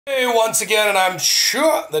Hey, once again, and I'm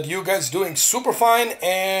sure that you guys doing super fine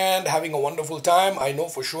and having a wonderful time. I know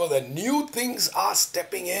for sure that new things are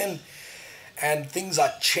stepping in and things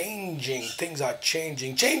are changing. Things are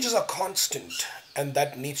changing. Changes are constant, and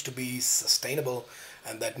that needs to be sustainable,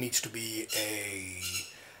 and that needs to be a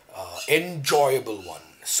enjoyable one.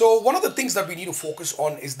 So one of the things that we need to focus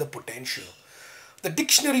on is the potential. The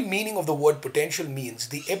dictionary meaning of the word potential means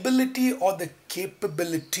the ability or the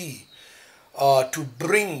capability to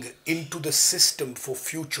bring into the system for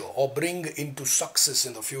future, or bring into success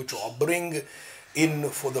in the future, or bring in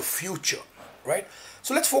for the future, right?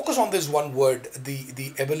 So let's focus on this one word,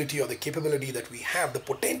 the ability or the capability that we have, the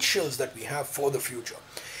potentials that we have for the future.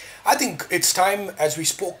 I think it's time, as we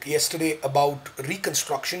spoke yesterday about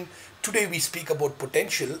reconstruction, today we speak about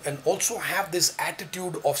potential and also have this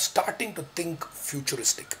attitude of starting to think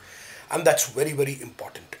futuristic. And that's very, very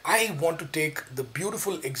important. I want to take the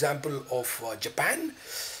beautiful example of Japan,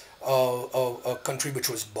 a country which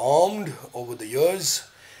was bombed over the years,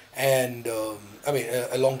 and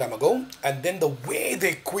a long time ago. And then the way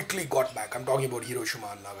they quickly got back, I'm talking about Hiroshima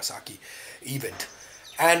and Nagasaki event.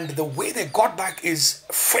 And the way they got back is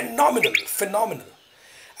phenomenal, phenomenal.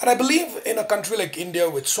 And I believe in a country like India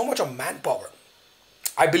with so much of manpower,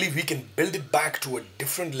 I believe we can build it back to a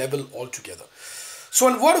different level altogether. So,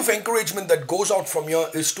 a word of encouragement that goes out from here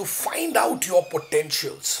is to find out your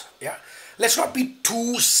potentials. Yeah, let's not be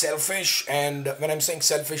too selfish, and when I'm saying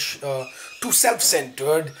selfish, too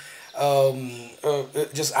self-centered.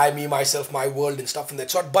 Just I, me, myself, my world, and stuff and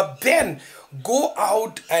that sort. But then go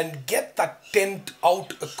out and get that tent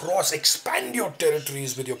out across, expand your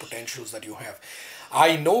territories with your potentials that you have.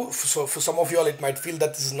 I know for some of you all it might feel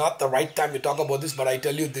that this is not the right time to talk about this, but I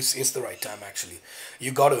tell you this is the right time actually.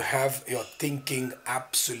 You got to have your thinking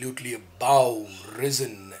absolutely above,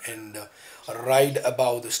 risen, and ride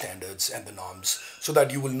above the standards and the norms so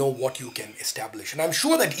that you will know what you can establish. And I'm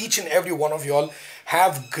sure that each and every one of you all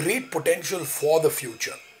have great potential for the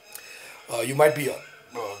future. You might be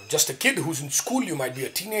just a kid who's in school, you might be a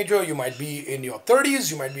teenager, you might be in your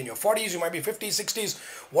 30s, you might be in your 40s, you might be 50s, 60s,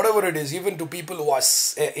 whatever it is. Even to people who are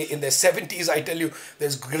in their 70s, I tell you,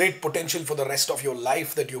 there's great potential for the rest of your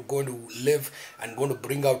life that you're going to live and going to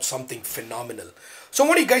bring out something phenomenal. So I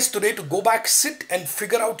want you guys today to go back, sit and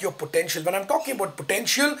figure out your potential. When I'm talking about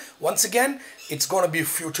potential, once again, it's going to be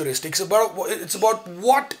futuristic. It's about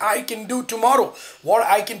what I can do tomorrow, what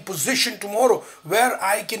I can position tomorrow, where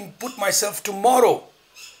I can put myself tomorrow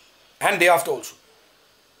and day after also.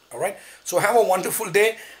 All right, so have a wonderful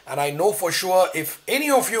day, and I know for sure if any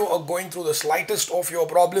of you are going through the slightest of your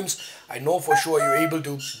problems, I know for sure you're able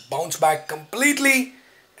to bounce back completely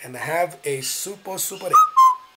and have a super day.